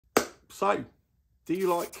So, do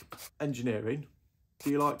you like engineering?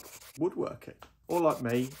 Do you like woodworking? Or like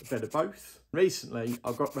me, a bit of both? Recently,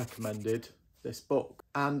 I got recommended this book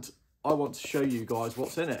and I want to show you guys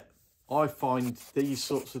what's in it. I find these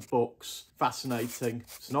sorts of books fascinating.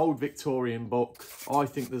 It's an old Victorian book. I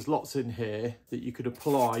think there's lots in here that you could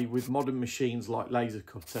apply with modern machines like laser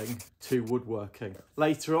cutting to woodworking.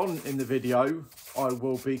 Later on in the video, I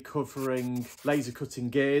will be covering laser cutting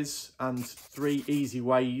gears and 3 easy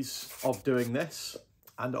ways of doing this.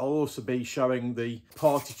 And I'll also be showing the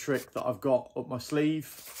party trick that I've got up my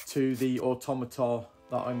sleeve to the automata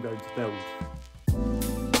that I'm going to build.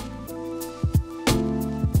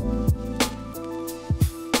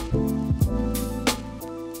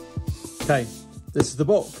 Okay, this is the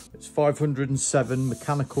book. It's 507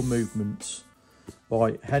 Mechanical Movements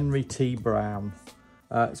by Henry T. Brown.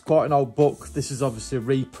 It's quite an old book. This is obviously a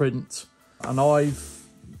reprint, and I've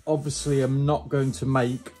obviously am not going to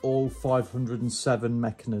make all 507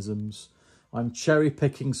 mechanisms. I'm cherry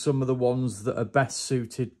picking some of the ones that are best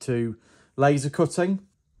suited to laser cutting,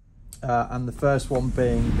 and the first one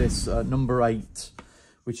being this number 8,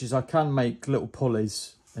 which is I can make little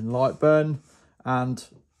pulleys in Lightburn, and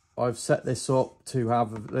I've set this up to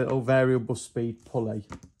have a little variable speed pulley.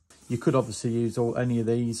 You could obviously use any of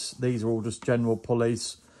these. These are all just general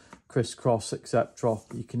pulleys, crisscross, etc.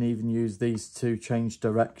 You can even use these to change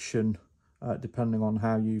direction depending on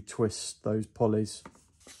how you twist those pulleys.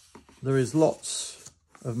 There is lots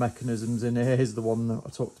of mechanisms in here. Here's the one that I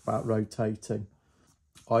talked about rotating.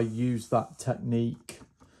 I use that technique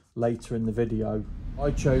later in the video.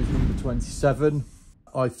 I chose number 27.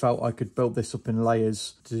 I felt I could build this up in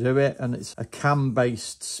layers to do it, and it's a cam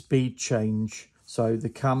based speed change. So the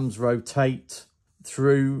cams rotate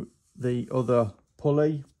through the other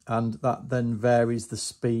pulley, and that then varies the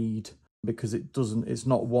speed because it's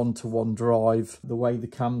not one-to-one drive. The way the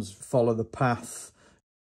cams follow the path.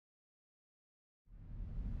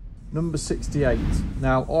 Number 68.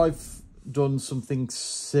 Now I've done something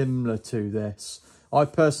similar to this. I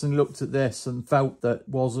personally looked at this and felt that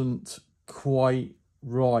wasn't quite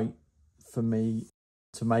right for me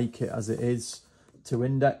to make it as it is to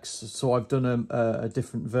index, so I've done a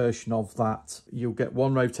different version of that. You'll get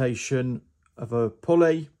one rotation of a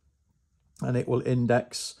pulley and it will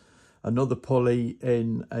index another pulley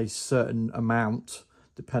in a certain amount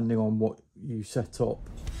depending on what you set up.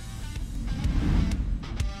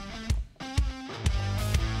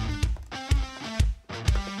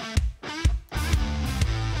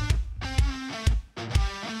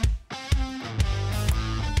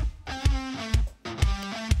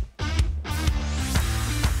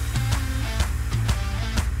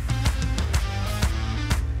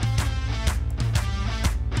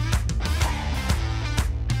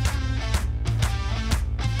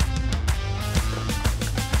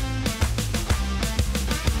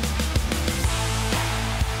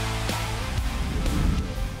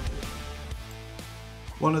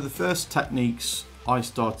 One of the first techniques I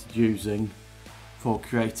started using for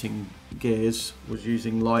creating gears was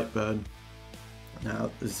using Lightburn.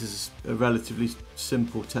 Now this is a relatively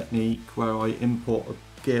simple technique where I import a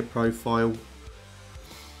gear profile.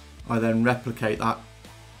 I then replicate that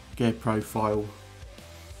gear profile,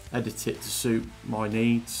 edit it to suit my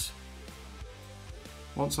needs.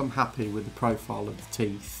 Once I'm happy with the profile of the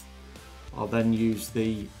teeth, I'll then use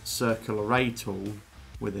the circle array tool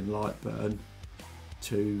within Lightburn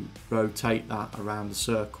to rotate that around the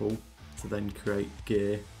circle to then create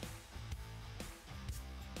gear.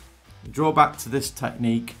 The drawback to this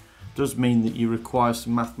technique does mean that you require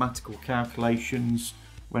some mathematical calculations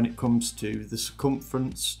when it comes to the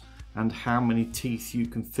circumference and how many teeth you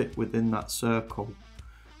can fit within that circle.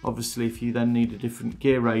 Obviously, if you then need a different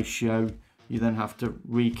gear ratio, you then have to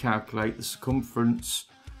recalculate the circumference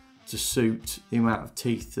to suit the amount of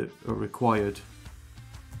teeth that are required.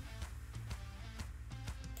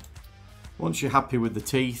 Once you're happy with the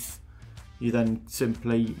teeth, you then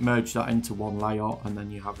simply merge that into one layer and then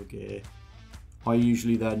you have a gear. I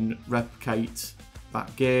usually then replicate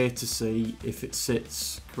that gear to see if it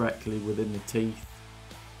sits correctly within the teeth,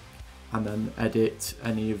 and then edit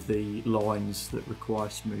any of the lines that require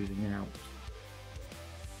smoothing out.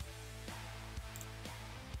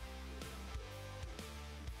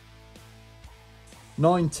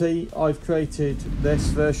 I've created this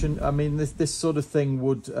version. I mean, this sort of thing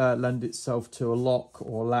would lend itself to a lock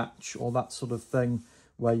or latch or that sort of thing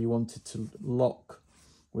where you wanted to lock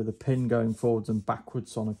with a pin going forwards and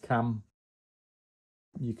backwards on a cam.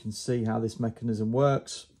 You can see how this mechanism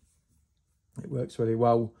works. It works really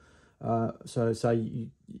well. So say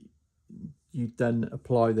you then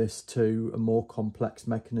apply this to a more complex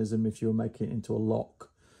mechanism if you're making it into a lock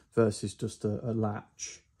versus just a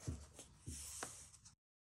latch.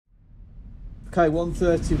 Okay,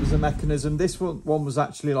 130 was a mechanism. This one was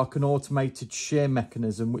actually like an automated shear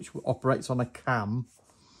mechanism which operates on a cam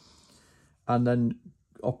and then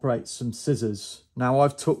operates some scissors. Now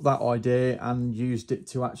I've took that idea and used it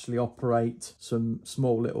to actually operate some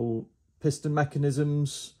small little piston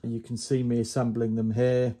mechanisms. You can see me assembling them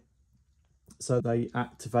here. So they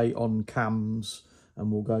activate on cams and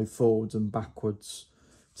will go forwards and backwards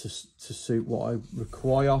to suit what I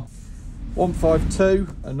require. 152,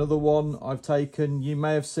 another one I've taken. You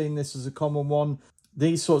may have seen this as a common one.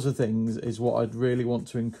 These sorts of things is what I'd really want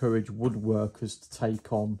to encourage woodworkers to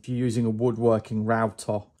take on. If you're using a woodworking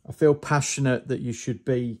router, I feel passionate that you should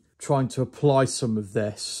be trying to apply some of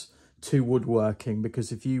this to woodworking,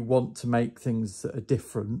 because if you want to make things that are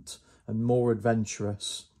different and more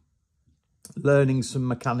adventurous, learning some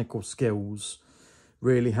mechanical skills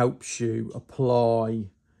really helps you apply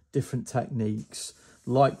different techniques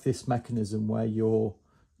like this mechanism where you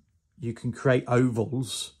can create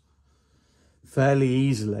ovals fairly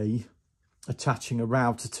easily, attaching a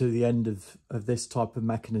router to the end of this type of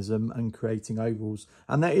mechanism and creating ovals.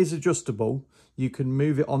 And that is adjustable. You can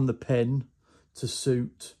move it on the pin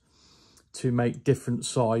to make different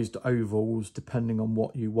sized ovals depending on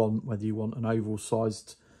what you want, whether you want an oval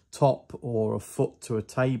sized top or a foot to a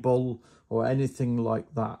table or anything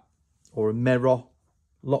like that, or a mirror.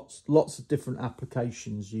 Lots of different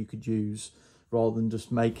applications you could use rather than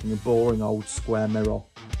just making a boring old square mirror.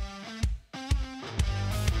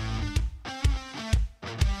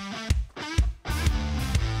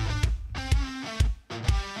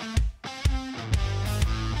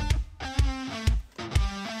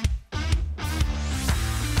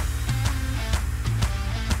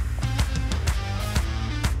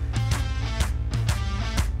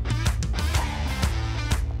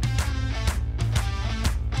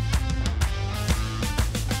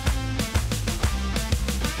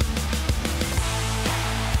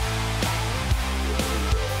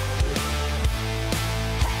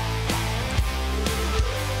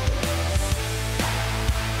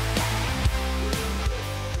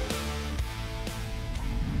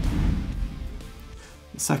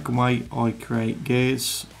 The second way I create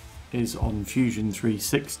gears is on Fusion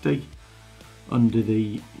 360 under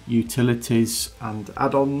the utilities and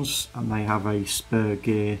add-ons, and they have a spur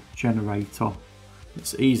gear generator.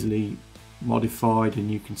 It's easily modified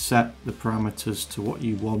and you can set the parameters to what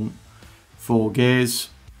you want for gears.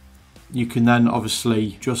 You can then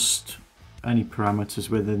obviously adjust any parameters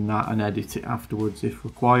within that and edit it afterwards if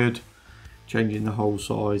required, changing the hole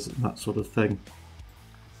size and that sort of thing.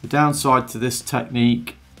 The downside to this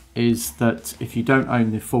technique is that if you don't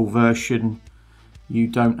own the full version, you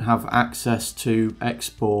don't have access to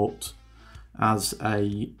export as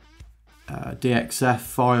a DXF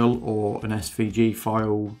file or an SVG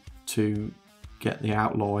file to get the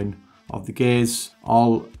outline of the gears.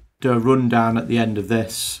 I'll do a rundown at the end of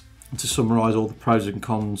this to summarise all the pros and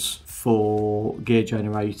cons for gear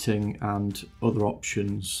generating and other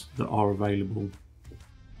options that are available.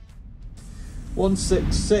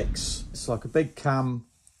 166, it's like a big cam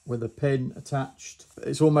with a pin attached.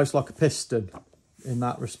 It's almost like a piston in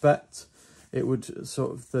that respect. It would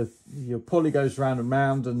sort of, your pulley goes round and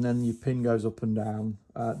round and then your pin goes up and down.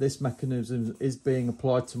 This mechanism is being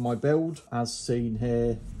applied to my build as seen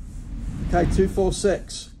here. Okay,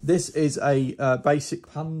 246. This is a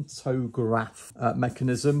basic pantograph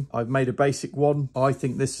mechanism. I've made a basic one. I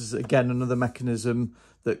think this is again another mechanism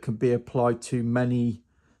that can be applied to many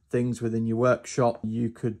things within your workshop. You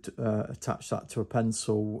could attach that to a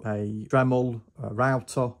pencil, a Dremel, a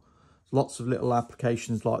router. Lots of little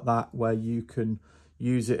applications like that where you can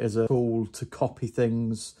use it as a tool to copy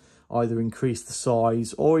things, either increase the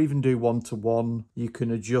size or even do one-to-one. You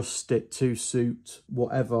can adjust it to suit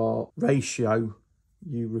whatever ratio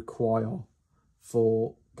you require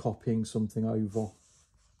for copying something over.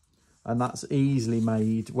 And that's easily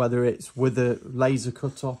made, whether it's with a laser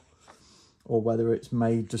cutter or whether it's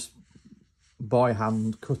made just by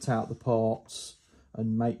hand, cut out the parts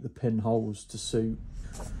and make the pinholes to suit.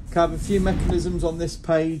 Okay, I have a few mechanisms on this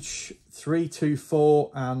page,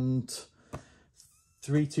 324 and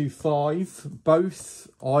 325. Both,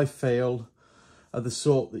 I feel, are the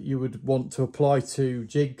sort that you would want to apply to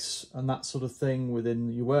jigs and that sort of thing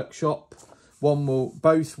within your workshop.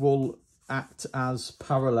 Both will act as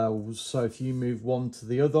parallels, so if you move one to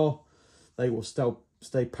the other, they will still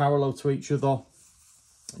stay parallel to each other.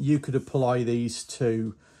 You could apply these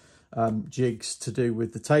to jigs to do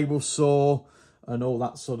with the table saw and all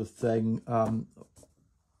that sort of thing,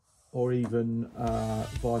 or even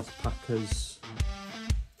vice packers.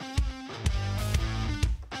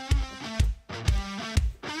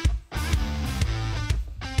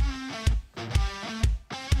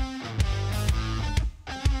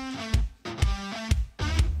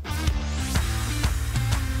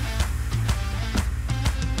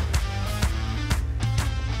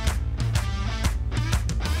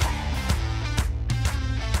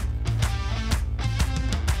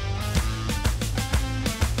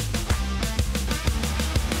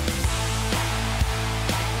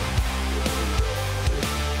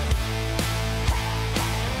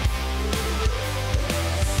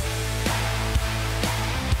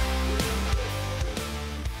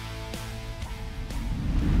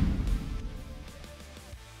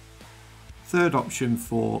 Third option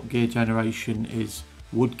for gear generation is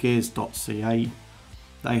woodgears.ca.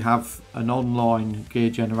 They have an online gear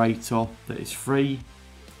generator that is free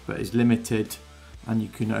but is limited, and you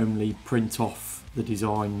can only print off the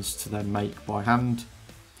designs to then make by hand.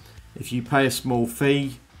 If you pay a small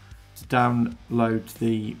fee to download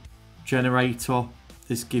the generator,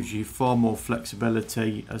 this gives you far more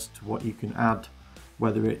flexibility as to what you can add,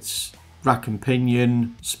 whether it's rack and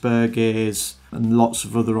pinion, spur gears, and lots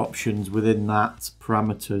of other options within that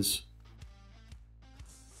parameters.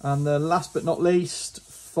 And then last but not least,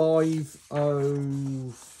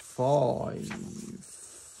 505.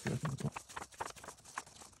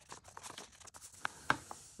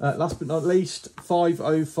 Last but not least,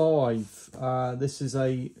 505. This is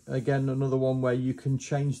again another one where you can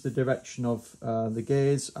change the direction of the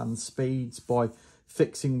gears and speeds by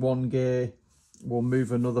fixing one gear. Will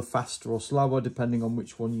move another faster or slower depending on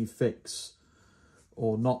which one you fix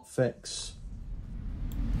or not fix.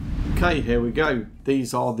 Okay, here we go.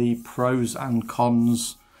 These are the pros and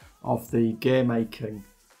cons of the gear making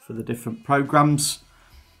for the different programs.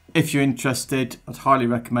 If you're interested, I'd highly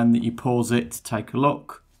recommend that you pause it to take a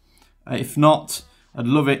look. If not, I'd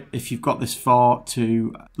love it if you've got this far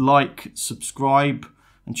to like, subscribe,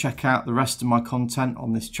 and check out the rest of my content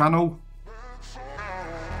on this channel.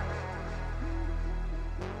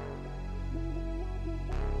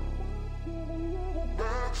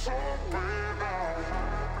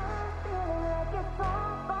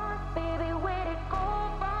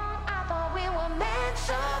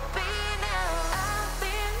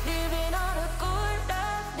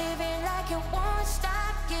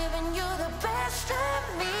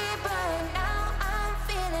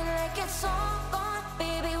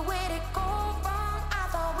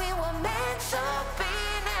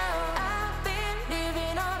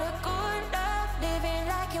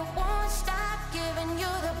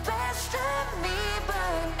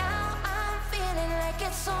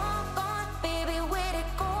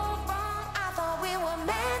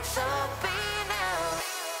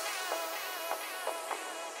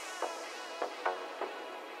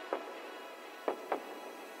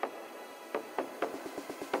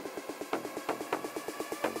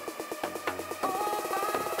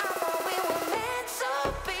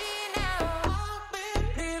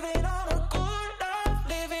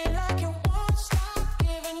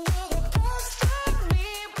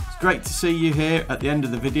 Great to see you here at the end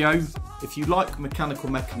of the video. If you like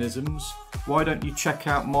mechanical mechanisms, why don't you check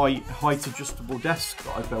out my height adjustable desk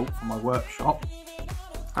that I built for my workshop.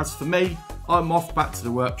 As for me, I'm off back to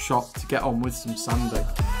the workshop to get on with some sanding.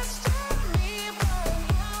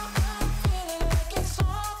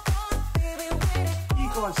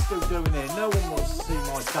 You guys still doing here? No one wants to see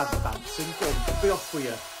my dad dancing. Go on, be off with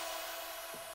you.